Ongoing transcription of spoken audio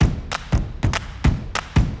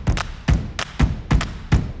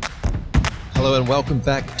Hello and welcome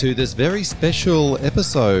back to this very special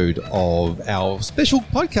episode of our special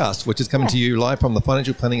podcast, which is coming to you live from the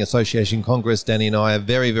Financial Planning Association Congress. Danny and I are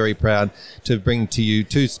very, very proud to bring to you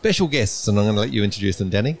two special guests, and I'm going to let you introduce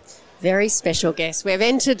them, Danny. Very special guests. We've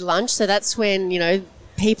entered lunch, so that's when,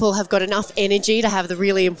 people have got enough energy to have the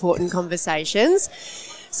really important conversations.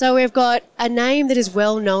 So we've got a name that is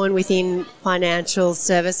well known within financial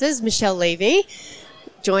services, Michelle Levy,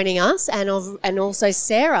 joining us, and also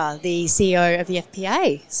Sarah, the CEO of the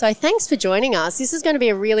FPA. So thanks for joining us. This is going to be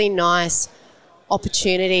a really nice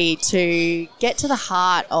opportunity to get to the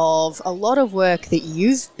heart of a lot of work that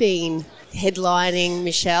you've been headlining,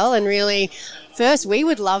 Michelle, and really, first, we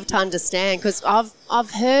would love to understand, because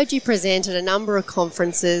I've heard you present at a number of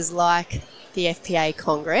conferences like the FPA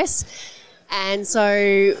Congress, and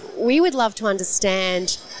so we would love to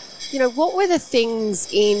understand, what were the things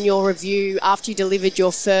in your review after you delivered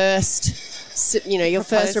your first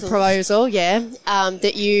proposal,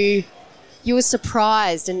 that you were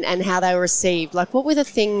surprised and how they were received? Like, what were the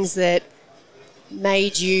things that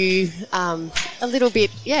made you a little bit,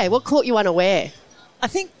 what caught you unaware? I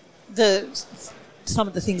think some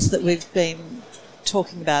of the things that we've been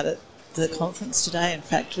talking about at the conference today, in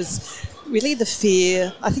fact, was really the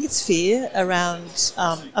fear. I think it's fear around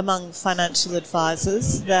among financial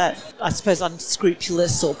advisors that I suppose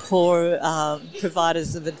unscrupulous or poor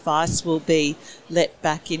providers of advice will be let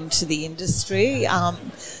back into the industry. I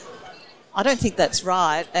don't think that's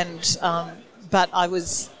right, and but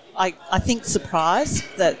I think surprised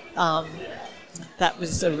that that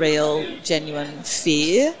was a real, genuine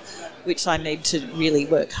fear, which I need to really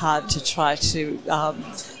work hard to try to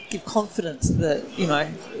give confidence that,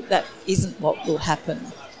 that isn't what will happen.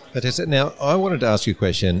 Fantastic. Now, I wanted to ask you a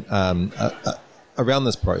question around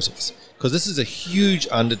this process, because this is a huge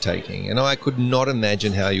undertaking, and I could not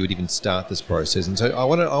imagine how you would even start this process. And so I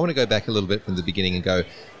want to go back a little bit from the beginning and go,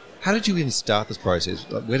 how did you even start this process?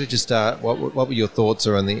 Where did you start? What were your thoughts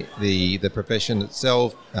around the profession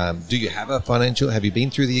itself? Do you have have you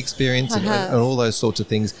been through the experience and all those sorts of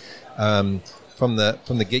things? From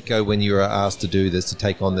the get-go, when you were asked to do this, to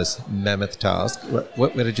take on this mammoth task, where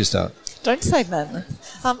did you start? Don't say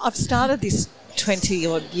mammoth. I've started this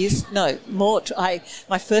 20-odd years, no, more.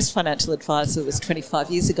 My first financial advisor was 25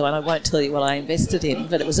 years ago, and I won't tell you what I invested in,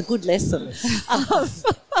 but it was a good lesson.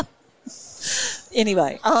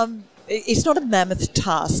 Anyway, it's not a mammoth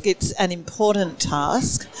task. It's an important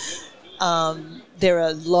task. There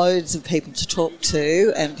are loads of people to talk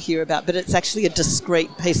to and hear about, but it's actually a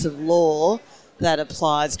discrete piece of law that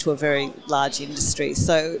applies to a very large industry.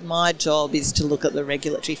 So my job is to look at the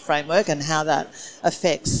regulatory framework and how that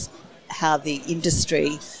affects how the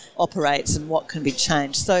industry operates and what can be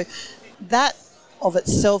changed. So that of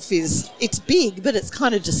itself it's big, but it's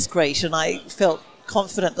kind of discrete, and I felt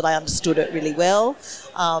confident that I understood it really well.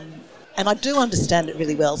 And I do understand it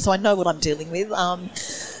really well, so I know what I'm dealing with.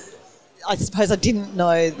 I suppose I didn't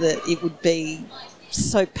know that it would be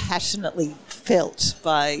so passionately felt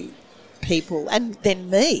by people, and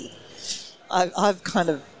then me. I've kind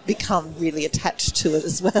of become really attached to it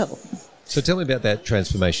as well. So tell me about that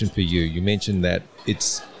transformation for you. You mentioned that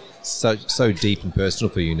it's so deep and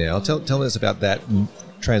personal for you now. Tell us about that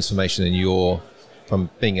transformation in your,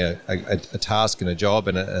 from being a task and a job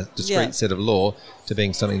and a discrete set of law to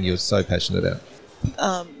being something you're so passionate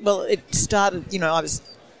about. Well, it started,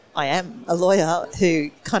 I am a lawyer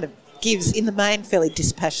who kind of gives, in the main, fairly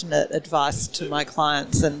dispassionate advice to my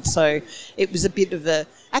clients, and so it was a bit of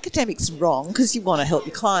academic's wrong because you want to help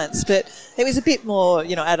your clients, but it was a bit more,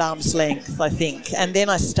 at arm's length, I think. And then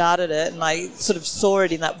I started it, and I sort of saw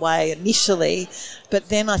it in that way initially, but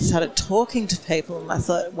then I started talking to people, and I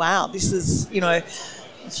thought, wow, this is,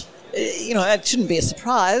 it shouldn't be a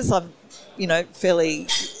surprise. I'm, fairly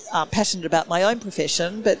passionate about my own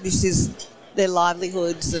profession, but this is their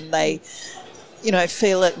livelihoods, and they,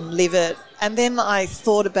 feel it and live it. And then I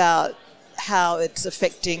thought about how it's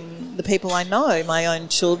affecting the people I know, my own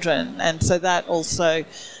children. And so that also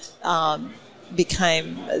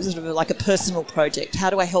became sort of like a personal project. How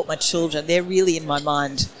do I help my children? They're really in my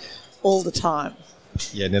mind all the time.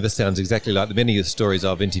 Yeah, now this sounds exactly like the many of the stories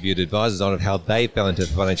I've interviewed advisors on of how they fell into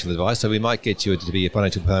financial advice. So we might get you to be a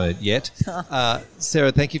financial planner yet.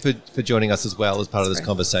 Sarah, thank you for joining us as well as part of this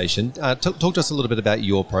conversation. Talk to us a little bit about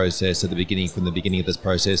your process from the beginning of this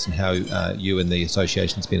process, and how you and the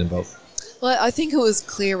association's been involved. Well, I think it was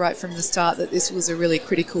clear right from the start that this was a really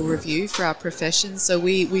critical review for our profession. So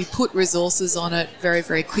we put resources on it very,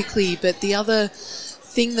 very quickly. But the other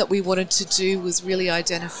thing that we wanted to do was really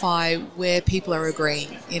identify where people are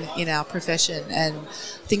agreeing in our profession. And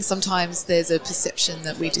I think sometimes there's a perception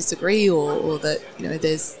that we disagree or that,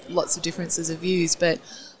 there's lots of differences of views. But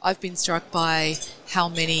I've been struck by how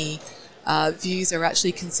many views are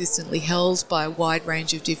actually consistently held by a wide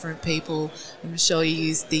range of different people. And Michelle, you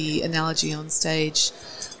used the analogy on stage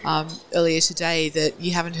earlier today that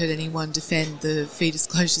you haven't heard anyone defend the fee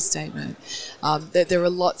disclosure statement. That there are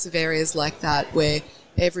lots of areas like that where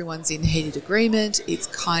everyone's in heated agreement. It's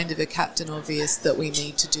kind of a captain obvious that we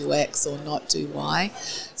need to do X or not do Y.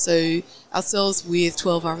 So ourselves with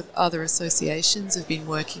 12 other associations have been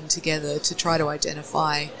working together to try to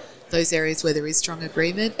identify those areas where there is strong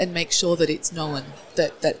agreement and make sure that it's known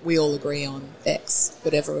that we all agree on X,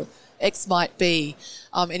 whatever X might be,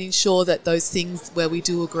 and ensure that those things where we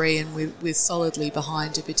do agree and we're solidly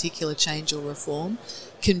behind a particular change or reform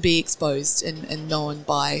can be exposed and known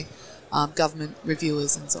by government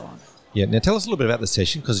reviewers and so on. Yeah. Now, tell us a little bit about the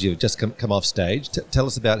session because you've just come off stage. Tell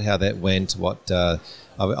us about how that went. What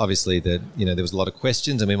obviously there was a lot of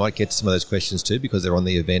questions, and we might get to some of those questions too because they're on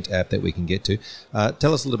the event app that we can get to.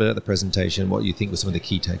 Tell us a little bit about the presentation. What you think were some of the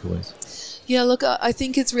key takeaways? Yeah, look, I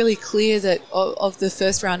think it's really clear that of the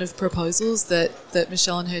first round of proposals that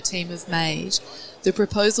Michelle and her team have made, the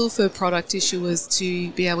proposal for product issuers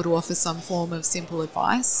to be able to offer some form of simple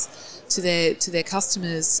advice to their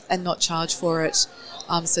customers and not charge for it,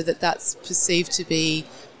 so that's perceived to be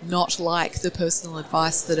not like the personal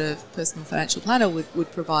advice that a personal financial planner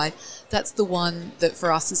would provide. That's the one that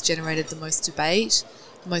for us has generated the most debate,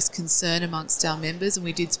 the most concern amongst our members, and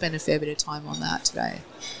we did spend a fair bit of time on that today.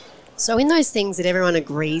 So in those things that everyone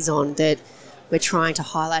agrees on that we're trying to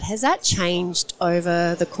highlight, has that changed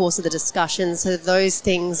over the course of the discussions? Have those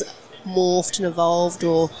things morphed and evolved,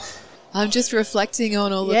 or... I'm just reflecting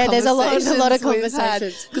on all the conversations. Yeah, there's a lot of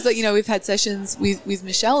conversations. Because, we've had sessions with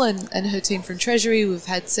Michelle and her team from Treasury. We've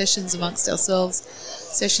had sessions amongst ourselves,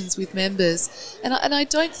 sessions with members. And I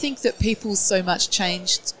don't think that people so much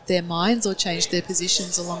changed their minds or changed their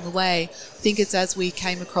positions along the way. I think it's as we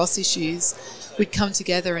came across issues, we'd come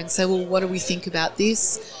together and say, well, what do we think about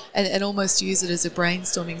this? And almost use it as a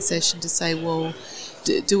brainstorming session to say, well,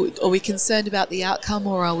 are we concerned about the outcome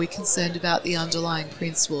or are we concerned about the underlying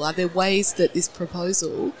principle? Are there ways that this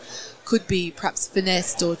proposal could be perhaps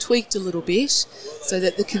finessed or tweaked a little bit so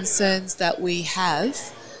that the concerns that we have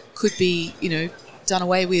could be, done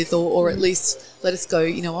away with or at least let us go,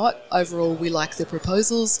 overall we like the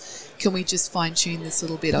proposals. Can we just fine-tune this a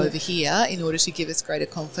little bit over here in order to give us greater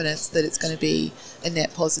confidence that it's going to be a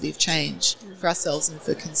net positive change for ourselves and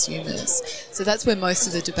for consumers? So that's where most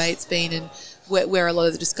of the debate's been, and where a lot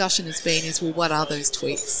of the discussion has been is, well, what are those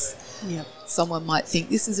tweaks? Yep. Someone might think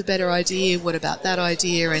this is a better idea, what about that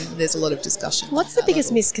idea? And there's a lot of discussion. What's the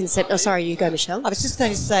biggest misconception? Oh, sorry, you go, Michelle. I was just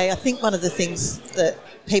going to say, I think one of the things that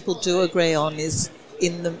people do agree on is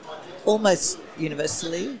almost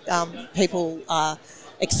universally, people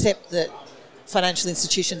accept that financial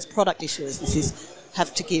institutions, product issuers,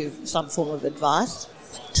 have to give some form of advice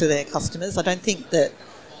to their customers. I don't think that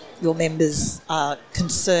your members are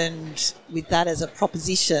concerned with that as a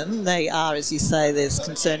proposition. They are, as you say, there's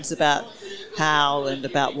concerns about how and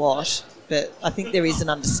about what, but I think there is an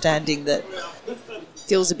understanding that it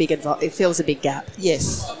fills a big gap.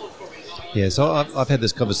 Yes. Yeah, so I've had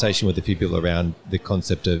this conversation with a few people around the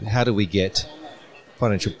concept of how do we get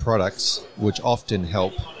financial products which often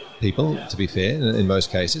help people, to be fair. In most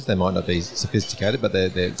cases, they might not be sophisticated, but they're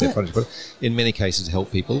financial products. In many cases,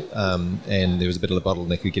 help people, and there was a bit of a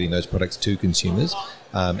bottleneck of getting those products to consumers,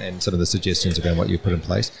 and some of the suggestions around what you've put in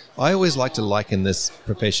place. I always like to liken this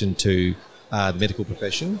profession to the medical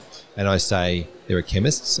profession, and I say there are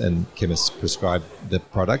chemists, and chemists prescribe the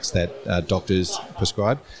products that doctors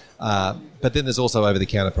prescribe. But then there's also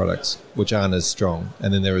over-the-counter products, which aren't as strong.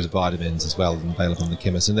 And then there is vitamins as well available from the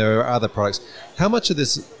chemist. And there are other products. How much of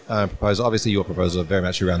this proposal, obviously your proposal are very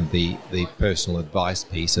much around the personal advice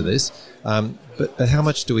piece of this, but how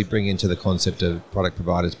much do we bring into the concept of product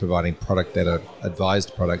providers providing product that are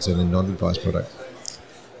advised products and then non-advised products?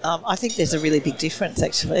 I think there's a really big difference,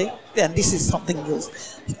 actually. And this is something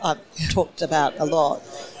I've talked about a lot.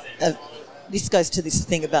 This goes to this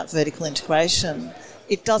thing about vertical integration.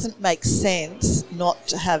 It doesn't make sense not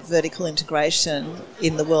to have vertical integration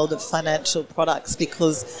in the world of financial products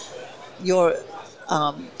because the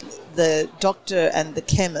doctor and the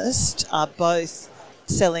chemist are both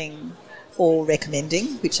selling or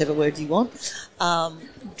recommending, whichever word you want,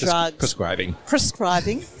 drugs.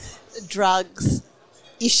 Prescribing drugs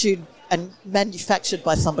issued and manufactured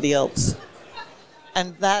by somebody else.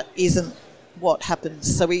 And that isn't what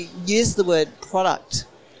happens. So we use the word product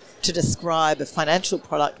to describe a financial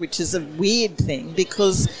product, which is a weird thing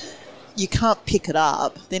because you can't pick it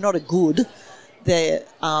up. They're not a good. They're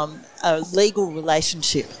a legal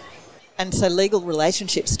relationship. And so legal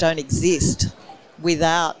relationships don't exist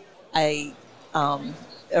without a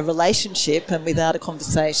relationship and without a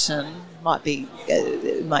conversation.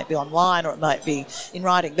 It might be online or it might be in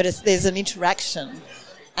writing, but there's an interaction,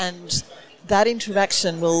 and that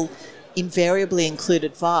interaction will invariably include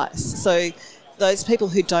advice. So those people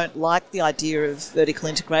who don't like the idea of vertical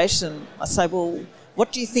integration, I say, well,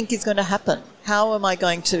 what do you think is going to happen? How am I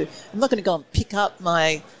going to... I'm not going to go and pick up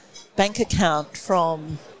my bank account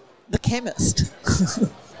from the chemist.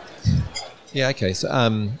 Yeah, okay. So,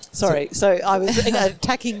 Sorry, so I was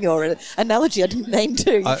attacking your analogy. I didn't mean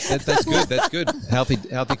to. That's good. That's good.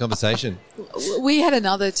 Healthy conversation. We had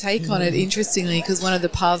another take on it, interestingly, because one of the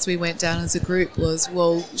paths we went down as a group was,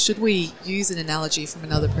 well, should we use an analogy from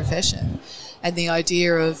another profession? And the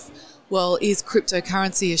idea of, well, is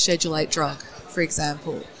cryptocurrency a Schedule 8 drug, for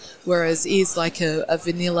example? Whereas is like a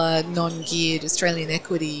vanilla, non-geared Australian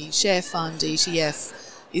equity share fund, ETF,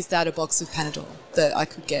 is that a box of Panadol that I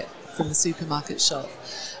could get from the supermarket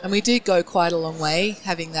shelf? And we did go quite a long way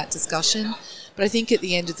having that discussion. But I think at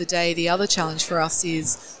the end of the day, the other challenge for us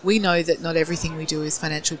is we know that not everything we do is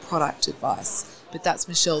financial product advice, but that's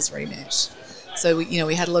Michelle's remit. So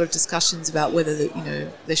we had a lot of discussions about whether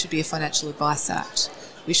there should be a Financial Advice Act.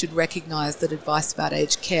 We should recognise that advice about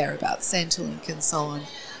aged care, about Centrelink and so on,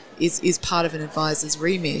 is part of an advisor's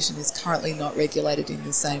remit and is currently not regulated in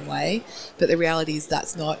the same way. But the reality is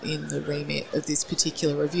that's not in the remit of this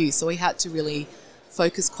particular review. So we had to really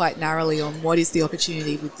focus quite narrowly on what is the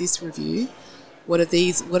opportunity with this review. What are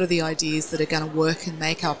the ideas that are going to work and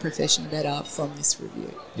make our profession better from this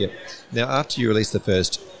review? Yep. Now, after you release the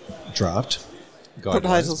first draft,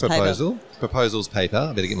 proposals paper.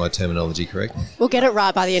 I better get my terminology correct. We'll get it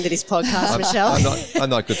right by the end of this podcast, Michelle. I'm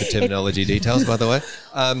not good for terminology details, by the way.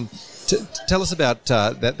 Tell us about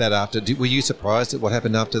that after. Were you surprised at what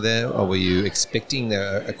happened after there, or were you expecting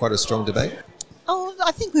quite a strong debate? Oh,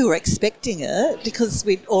 I think we were expecting it because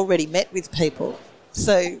we'd already met with people.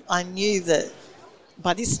 So I knew that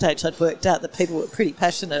by this stage I'd worked out that people were pretty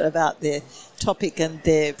passionate about their topic and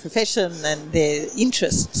their profession and their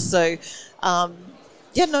interests. So, I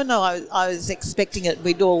was expecting it.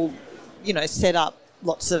 We'd all, set up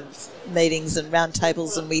lots of meetings and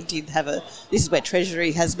roundtables, and we did have this is where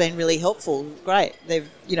Treasury has been really helpful. Great.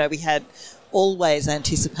 We had always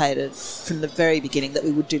anticipated from the very beginning that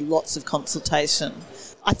we would do lots of consultation.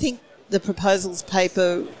 I think the proposals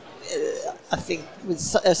paper,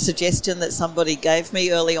 was a suggestion that somebody gave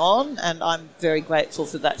me early on, and I'm very grateful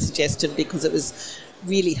for that suggestion because it was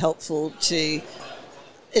really helpful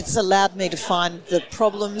it's allowed me to find the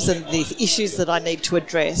problems and the issues that I need to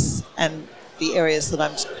address and the areas that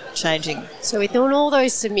I'm changing. So within all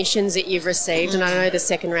those submissions that you've received, and I know the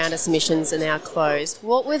second round of submissions are now closed,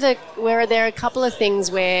 were there a couple of things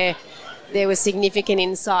where there were significant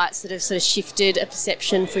insights that have sort of shifted a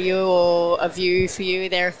perception for you or a view for you? Are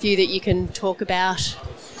there a few that you can talk about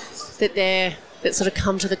that sort of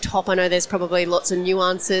come to the top? I know there's probably lots of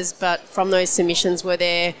nuances, but from those submissions, were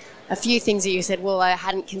there a few things that you said, well, I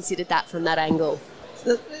hadn't considered that from that angle?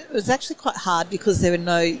 It was actually quite hard because there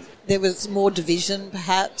was more division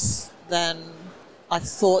perhaps than I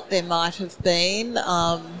thought there might have been.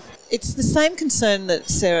 It's the same concern that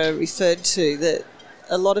Sarah referred to, that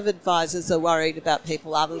a lot of advisors are worried about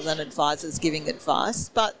people other than advisors giving advice,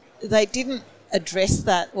 but they didn't address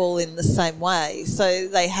that all in the same way. So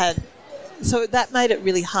that made it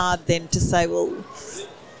really hard then to say, well,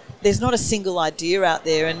 there's not a single idea out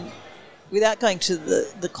there, and without going to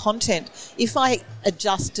the content, if I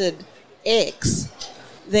adjusted X,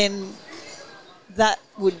 then that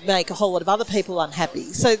would make a whole lot of other people unhappy.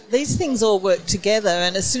 So these things all work together,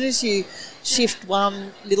 and as soon as you shift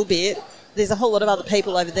one little bit, there's a whole lot of other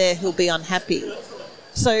people over there who'll be unhappy.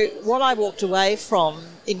 So what I walked away from,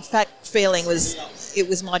 in fact, feeling was it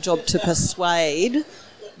was my job to persuade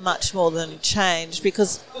much more than change,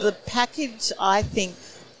 because the package, I think,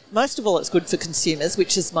 most of all, it's good for consumers,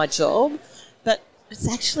 which is my job, but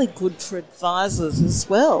it's actually good for advisors as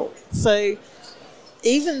well. So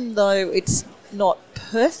even though it's not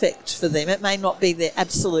perfect for them, it may not be their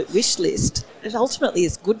absolute wish list, it ultimately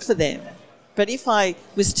is good for them. But if I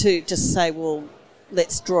was to just say, well,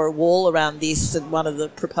 let's draw a wall around this, and one of the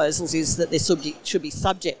proposals is that there should be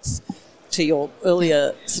subjects to your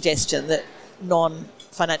earlier suggestion that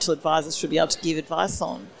non-financial advisors should be able to give advice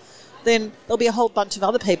on, then there'll be a whole bunch of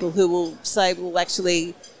other people who will say, well,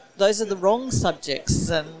 actually, those are the wrong subjects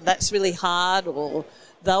and that's really hard, or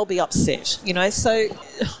they'll be upset, So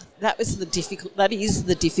that is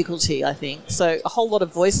the difficulty, I think. So a whole lot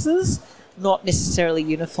of voices, not necessarily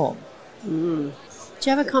uniform. Do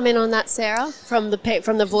you have a comment on that, Sarah? From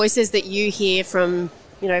the voices that you hear from,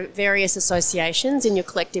 various associations in your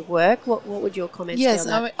collective work, what would your comments be on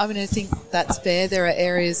that? I think that's fair. There are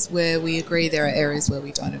areas where we agree, there are areas where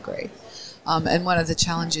we don't agree. And one of the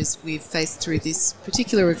challenges we've faced through this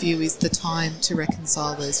particular review is the time to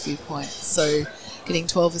reconcile those viewpoints. So getting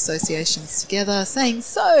 12 associations together, saying,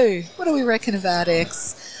 so, what do we reckon about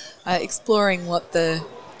X? Exploring what the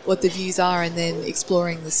views are and then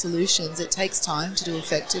exploring the solutions. It takes time to do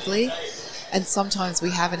effectively. And sometimes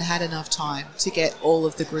we haven't had enough time to get all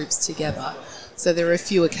of the groups together. So there are a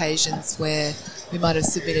few occasions where we might have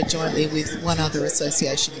submitted jointly with one other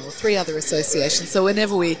association or 3 other associations. So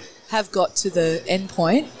whenever we have got to the end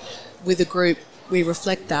point with a group, we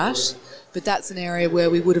reflect that. But that's an area where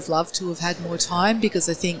we would have loved to have had more time, because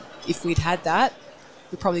I think if we'd had that,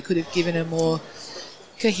 we probably could have given a more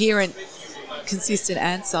coherent, consistent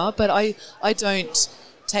answer. But I don't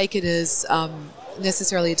take it as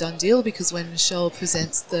necessarily a done deal, because when Michelle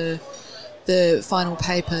presents the final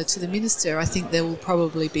paper to the Minister, I think there will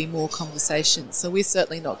probably be more conversations. So we're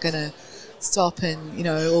certainly not going to stop and,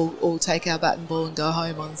 all take our bat and ball and go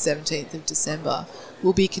home on the 17th of December.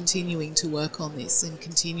 We'll be continuing to work on this and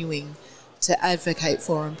continuing to advocate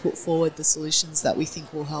for and put forward the solutions that we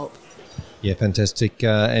think will help. Yeah, fantastic.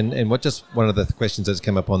 And what just one of the questions that's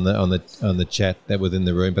come up on the chat that within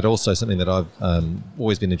the room, but also something that I've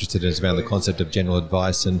always been interested in is around the concept of general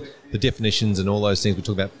advice and the definitions and all those things. We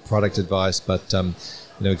talk about product advice, but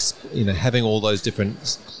having all those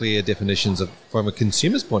different clear definitions from a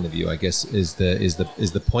consumer's point of view, I guess, is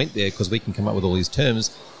the point there, because we can come up with all these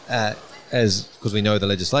terms because we know the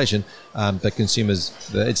legislation, but consumers,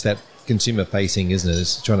 it's that consumer facing, isn't it?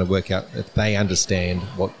 It's trying to work out if they understand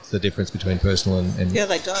what's the difference between personal and... Yeah,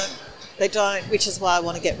 they don't, which is why I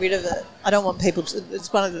want to get rid of it. I don't want people to...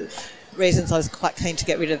 It's one of the reasons I was quite keen to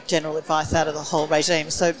get rid of general advice out of the whole regime.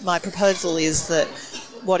 So my proposal is that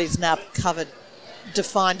what is now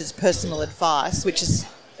defined as personal advice, which is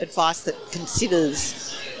advice that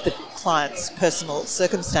considers the client's personal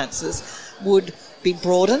circumstances, would be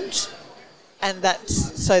broadened, and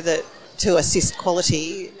that's so that to assist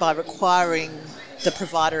quality by requiring the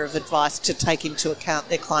provider of advice to take into account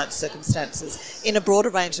their client's circumstances in a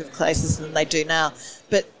broader range of cases than they do now.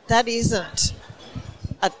 But that isn't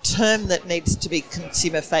a term that needs to be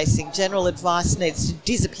consumer-facing. General advice needs to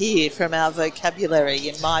disappear from our vocabulary,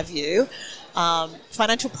 in my view.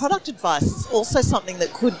 Financial product advice is also something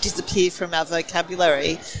that could disappear from our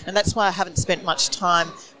vocabulary, and that's why I haven't spent much time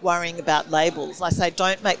worrying about labels. I say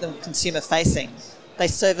don't make them consumer-facing. They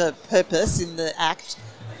serve a purpose in the Act,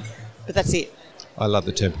 but that's it. I love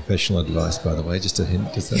the term professional advice, by the way, just to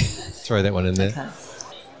throw that one in there.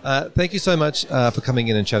 Okay. Thank you so much for coming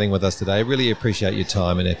in and chatting with us today. Really appreciate your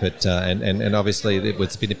time and effort. And obviously,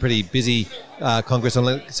 it's been a pretty busy Congress.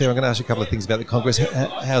 Sarah, I'm going to ask you a couple of things about the Congress.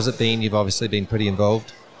 How's it been? You've obviously been pretty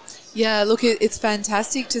involved. Yeah, look, it's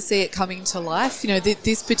fantastic to see it coming to life.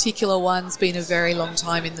 This particular one's been a very long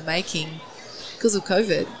time in the making because of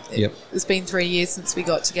COVID. It's been 3 years since we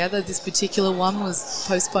got together. This particular one was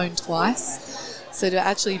postponed twice. So to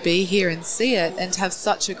actually be here and see it and to have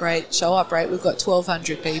such a great show-up rate, we've got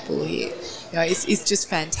 1,200 people here. It's just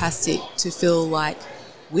fantastic to feel like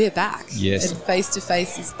we're back. Yes. And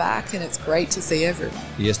face-to-face is back, and it's great to see everyone.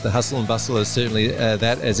 Yes, the hustle and bustle is certainly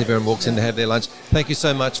that as everyone walks in to have their lunch. Thank you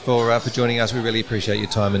so much for joining us. We really appreciate your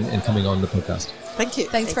time and coming on the podcast. Thank you.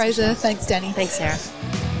 Thanks Fraser. Thanks, Danny. Thanks,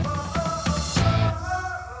 Sarah.